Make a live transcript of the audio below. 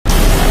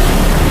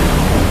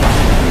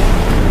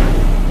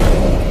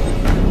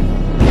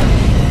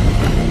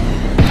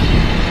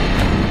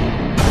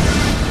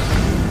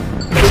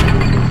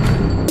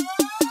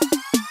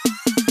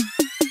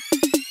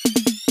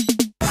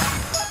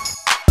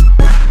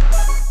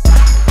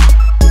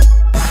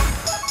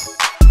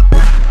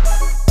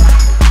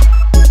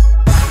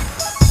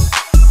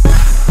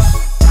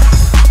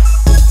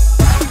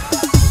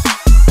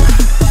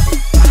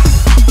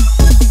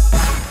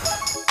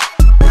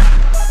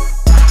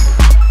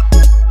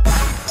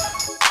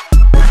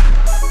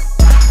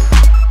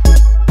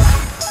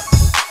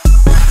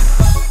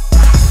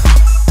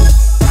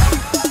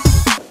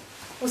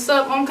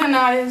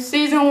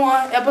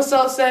1,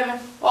 episode 7.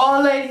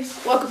 All ladies,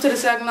 welcome to the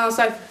Saginaw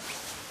Cypher.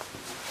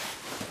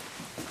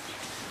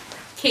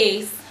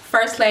 Keys,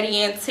 First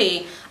Lady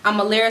NT. I'm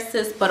a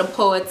lyricist, but a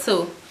poet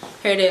too.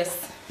 Here it is.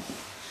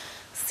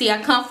 See,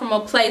 I come from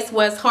a place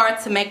where it's hard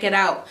to make it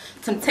out.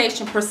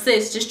 Temptation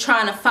persists, just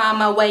trying to find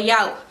my way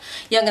out.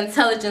 Young,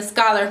 intelligent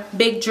scholar,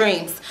 big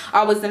dreams.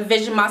 Always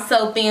envision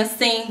myself being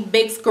seen,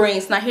 big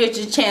screens. Now here's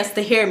your chance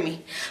to hear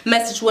me.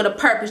 Message with a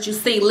purpose, you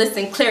see,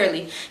 listen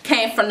clearly.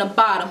 Came from the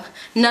bottom,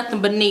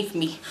 nothing beneath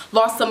me.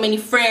 Lost so many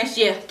friends,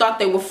 yeah, thought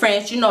they were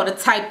friends. You know the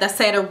type that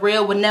said the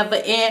real would never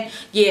end.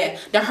 Yeah,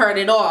 that hurt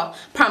it all.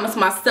 Promised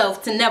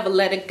myself to never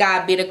let a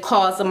guy be the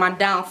cause of my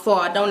downfall.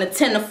 I don't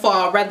intend to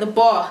fall, rather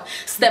ball.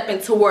 Stepping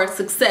towards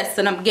success,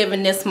 and I'm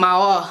giving this my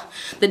all.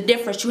 The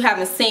difference you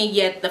haven't seen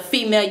yet, the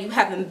female you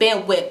haven't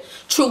been with.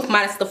 Truth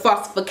minus the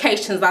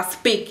falsifications, I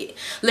speak it.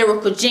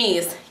 Lyrical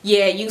genius,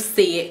 yeah, you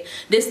see it.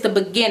 This the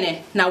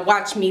beginning, now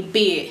watch me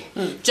be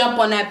it. Jump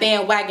on that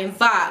bandwagon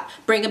vibe,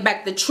 bringing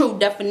back the true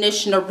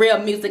definition of real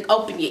music.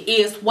 Open your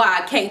ears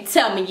wide, can't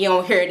tell me you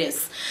don't hear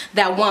this.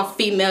 That one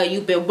female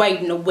you've been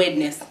waiting to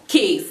witness.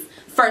 Keys,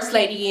 First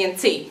Lady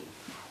NT.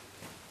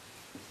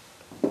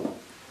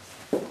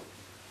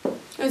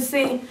 You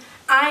see,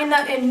 I ain't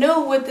nothing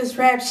new with this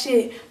rap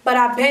shit, but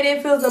I bet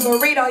if it was a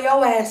burrito,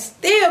 your ass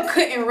still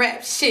couldn't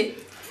rap shit.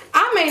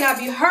 I may not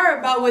be heard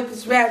about with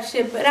this rap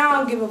shit, but I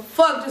don't give a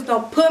fuck. Just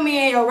don't put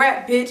me in your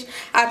rap, bitch.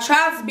 I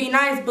tried to be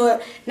nice,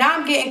 but now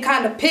I'm getting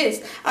kind of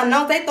pissed. I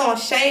know they throwing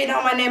shade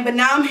on my name, but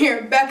now I'm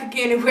here back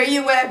again. And where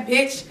you at,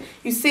 bitch?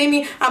 You see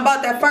me? I'm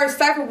about that first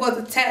cypher was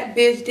attacked,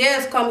 bitch.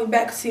 Dez call me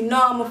back because you know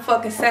I'm a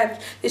fucking savage.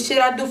 This shit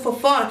I do for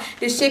fun.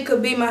 This shit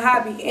could be my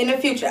hobby. In the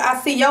future,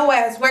 I see your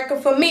ass working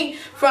for me.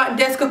 Front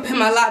desk up in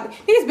my lobby.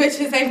 These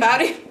bitches ain't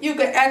about it. You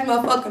could ask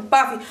my fucking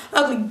posse.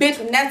 Ugly bitch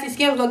with nasty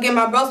skin gonna get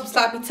my bro some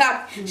sloppy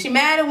toppy. She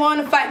mad and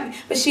wanna fight me,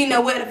 but she know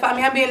where to find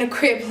me. I be in the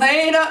crib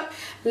playing up.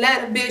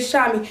 Let a bitch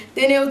shot me.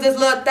 Then it was this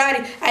little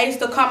thotty I used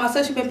to call my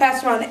sister. She been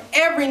passing around to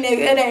every nigga.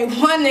 It ain't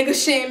one nigga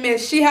she ain't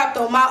miss. She hopped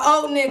on my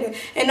old nigga.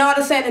 And all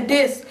this ain't a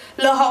diss.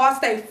 Lil' hoe, I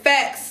stay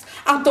facts.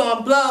 I'm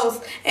throwing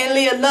blows. And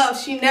Leah Love,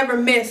 she never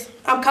miss.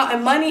 I'm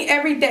counting money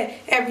every day,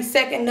 every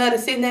second of the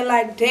season. They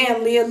like,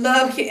 damn, Leah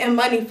Love getting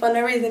money for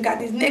no reason. Got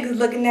these niggas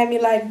looking at me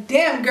like,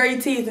 damn, girl,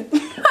 you teasing.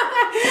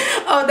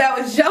 Oh, that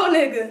was your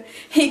nigga.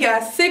 He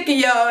got sick of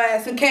your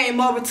ass and came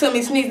over to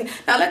me sneezing.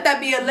 Now let that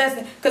be a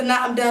lesson, cause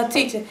now I'm done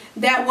teaching.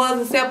 That was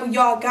a sample,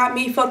 y'all got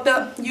me fucked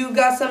up. You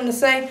got something to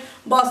say?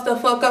 Boss the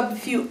fuck up.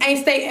 If you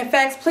ain't stating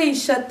facts,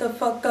 please shut the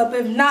fuck up.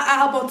 If not, I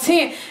hop on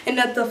 10 and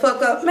nut the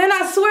fuck up. Man,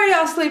 I swear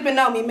y'all sleeping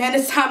on me, man.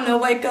 It's time to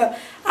wake up.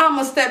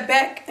 I'ma step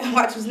back and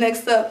watch what's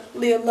next up.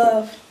 Leah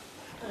Love.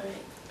 Alright.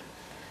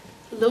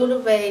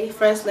 Luda Vay,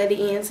 First Lady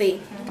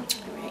NT.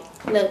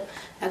 Alright. Look,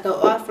 I go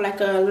off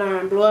like an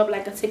alarm, blow up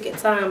like a ticket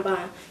time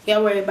bomb.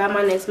 Y'all worry about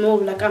my next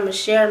move like I'ma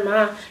share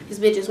mine. These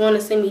bitches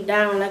wanna see me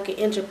down like an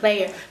injured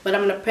player, but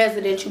I'm the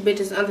president, you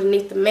bitches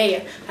underneath the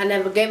mayor. I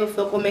never gave a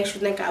fuck what makes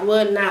you think I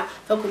would now.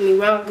 Fuck with me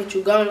wrong, get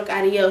you gone like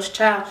adios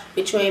child.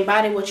 Bitch, you ain't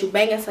body what you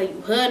banging, so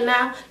you hood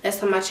now.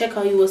 Last time I checked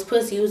how you was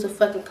pussy, you was a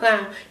fucking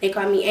clown. They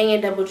call me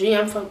A&double-G,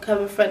 I'm from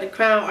coming for the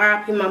crown.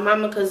 RIP my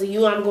mama, cause of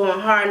you, I'm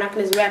going hard. Knocking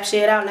this rap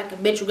shit out like a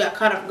bitch who got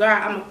caught off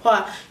guard. I'm a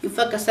part. You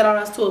fucking said all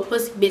us to a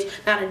pussy bitch,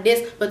 not a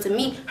diss. But to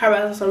me, her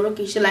ass on some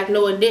rookie shit like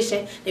no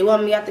addition. They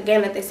want me out the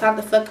game like they signed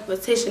the fucking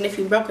petition. If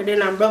you broke her,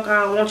 then I'm broke.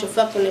 I don't want your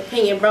fucking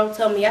opinion. Bro,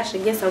 tell me I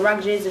should get some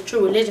rock G's, a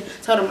true religion.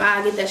 Told him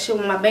I'll get that shit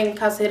when my bank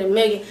account hit $1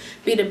 million.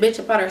 Beat a bitch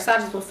up out her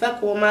side, but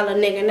fuck with my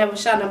little nigga. Never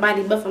shot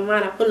nobody but for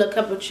mine. I pull a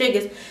couple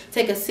triggers,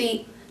 take a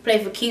seat.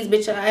 Play for keys,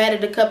 bitch. I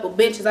added a couple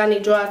bitches. I need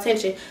to draw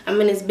attention. I'm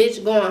in this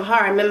bitch going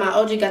hard. Man, my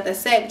OG got that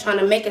sack trying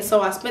to make it,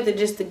 so I spent it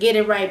just to get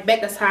it right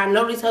back. That's how I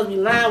know these hoes be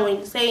lying when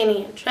you say it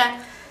in your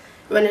track.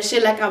 Running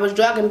shit like I was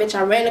jogging, bitch.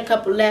 I ran a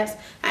couple laps.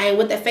 I ain't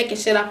with that faking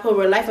shit. I put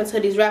real life into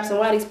these raps. And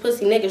why these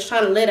pussy niggas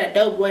trying to live that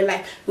dope boy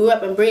life? Grew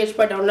up in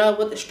Bridgeport, don't know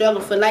what the struggle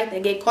for like. They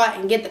get caught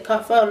and get the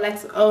cut for like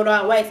some old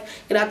all whites.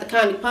 Get out the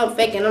county pump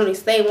faking, only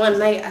stay one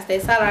night. I stay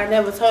silent, I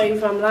never told you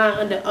if I'm lying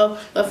under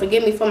oath. But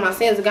forgive me for my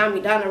sins, it got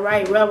me down the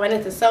right road. Ran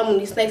into so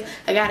many snakes,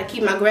 I gotta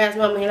keep my grass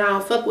moving. And I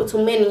don't fuck with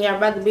too many,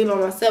 I'd rather be by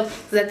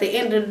myself. Cause at the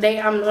end of the day,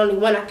 I'm the only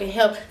one I can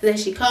help. That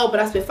she cold, but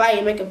I spit fire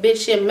and make a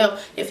bitch shit melt.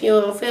 If you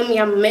don't feel me,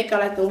 I'ma make her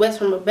like the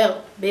West from a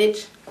belt,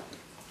 bitch.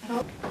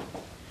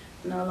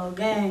 No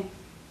gang.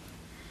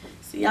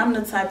 See, I'm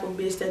the type of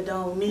bitch that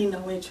don't need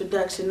no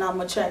introduction. I'm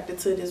attracted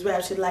to this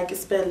rap shit like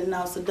it's spelling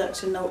out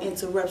seduction. No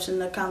interruption,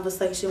 the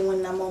conversation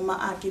when I'm on my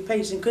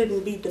occupation.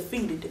 Couldn't be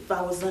defeated if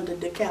I was under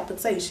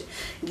decapitation.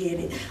 Get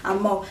it?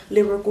 I'm more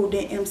lyrical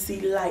than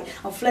MC Light.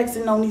 I'm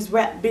flexing on these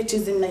rap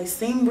bitches and they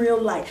seem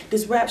real light.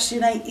 This rap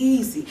shit ain't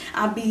easy.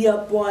 I be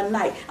up all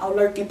night. I'll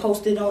lurk and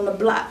post it on the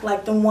block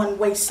like them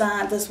one-way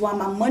signs. That's why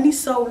my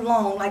money's so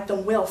long like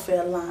them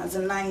welfare lines.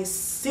 And I ain't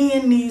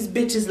seeing these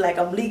bitches like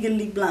I'm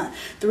legally blind.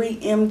 3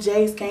 MJ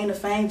Ace, Kane, the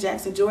Fame,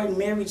 Jackson, Jordan,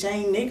 Mary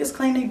Jane. Niggas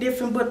claim they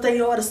different, but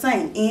they are the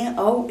same.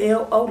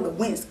 N-O-L-O,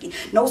 Lewinsky.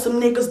 Know some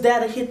niggas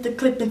that'll hit the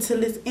clip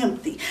until it's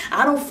empty.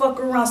 I don't fuck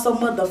around, so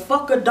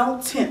motherfucker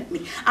don't tempt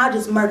me. I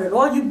just murdered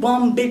all you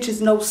bum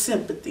bitches, no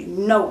sympathy,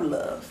 no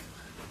love.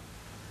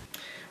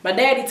 My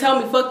daddy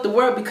told me fuck the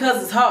world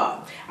because it's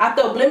hard. I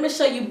throw blemish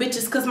at you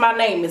bitches cause my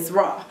name is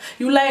Raw.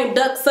 You lame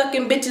duck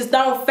sucking bitches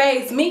don't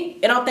faze me.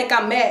 And don't think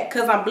I'm mad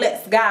cause I'm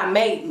blessed, God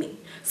made me.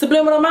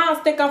 Subliminal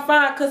minds think I'm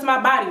fine cause my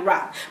body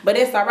rock. But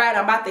it's alright,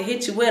 I'm about to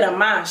hit you with a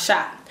mind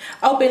shot.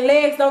 Open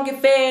legs don't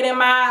get fed in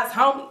my eyes,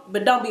 homie.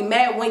 But don't be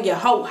mad when your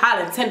hoe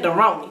hollin'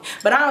 tenderoni.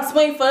 But I don't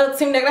swing for a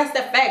team, nigga, that's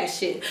that faggot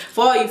shit.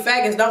 For all you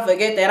faggots, don't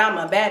forget that I'm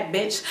a bad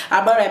bitch.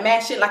 I blow that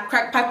mad shit like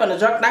crack pipe on a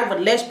drunk night with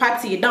a ledge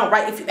pipe till you don't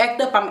right. If you act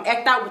up, I'ma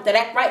act out with that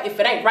act right if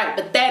it ain't right.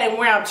 But that ain't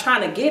where I'm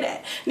trying to get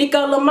at. Nico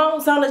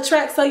Lamone's on the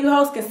track so you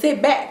hoes can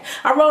sit back.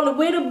 I rollin'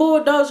 with a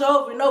bulldozer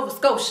over in Nova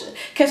Scotia.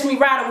 Catch me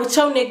riding with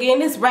your nigga in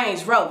this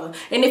Range Rover.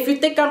 And if you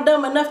think I'm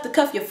dumb enough to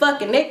cuff your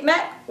fucking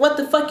knick-knack, what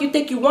the fuck you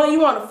think you want? You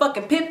want a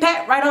fucking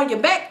pit-pat right on your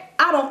back?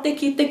 I don't think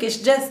he think it's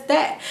just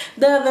that.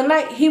 The other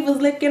night, he was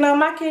licking on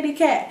my kitty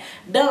cat.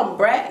 Dumb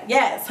brat.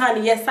 Yes,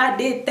 honey, yes, I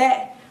did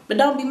that. But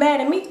don't be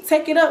mad at me.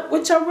 Take it up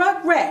with your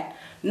rug rat.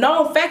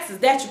 Known facts is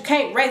that you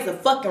can't raise a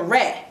fucking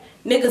rat.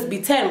 Niggas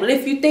be telling, but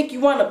if you think you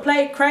want to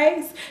play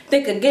crazy,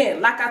 think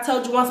again. Like I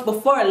told you once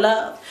before,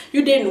 love,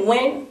 you didn't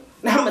win.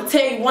 Now I'ma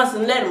tell you once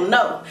and let them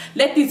know.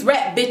 Let these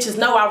rap bitches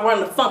know I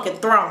run the fucking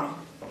throne.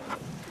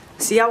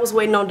 See, I was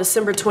waiting on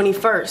December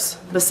 21st,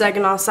 but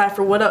Saginaw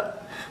Cypher, what up?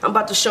 I'm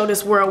about to show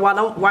this world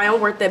why I'm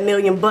worth that $1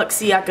 million.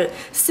 See, I could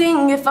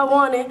sing if I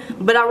wanted,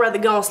 but I'd rather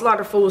go and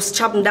slaughter fools.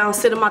 Chop them down,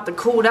 sit them out the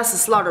cool, that's a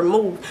slaughter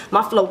move.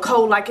 My flow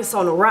cold like it's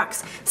on the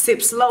rocks.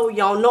 Sip slow, you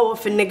don't know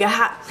if a nigga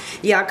hot.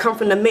 Yeah, I come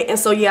from the mitten,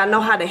 so yeah, I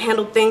know how to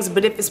handle things,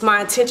 but if it's my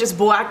intentions,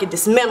 boy, I can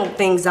dismantle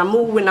things. I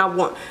move when I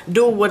want,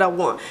 do what I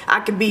want. I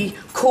can be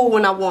cool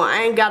when I want,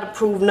 I ain't gotta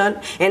prove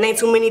nothing. And ain't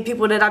too many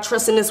people that I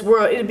trust in this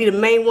world. It'll be the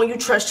main one you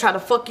trust, try to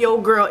fuck your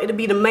girl. It'll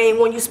be the main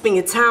one you spend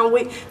your time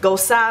with, go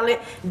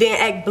silent, then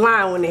act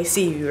blind when they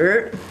see you,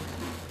 heard?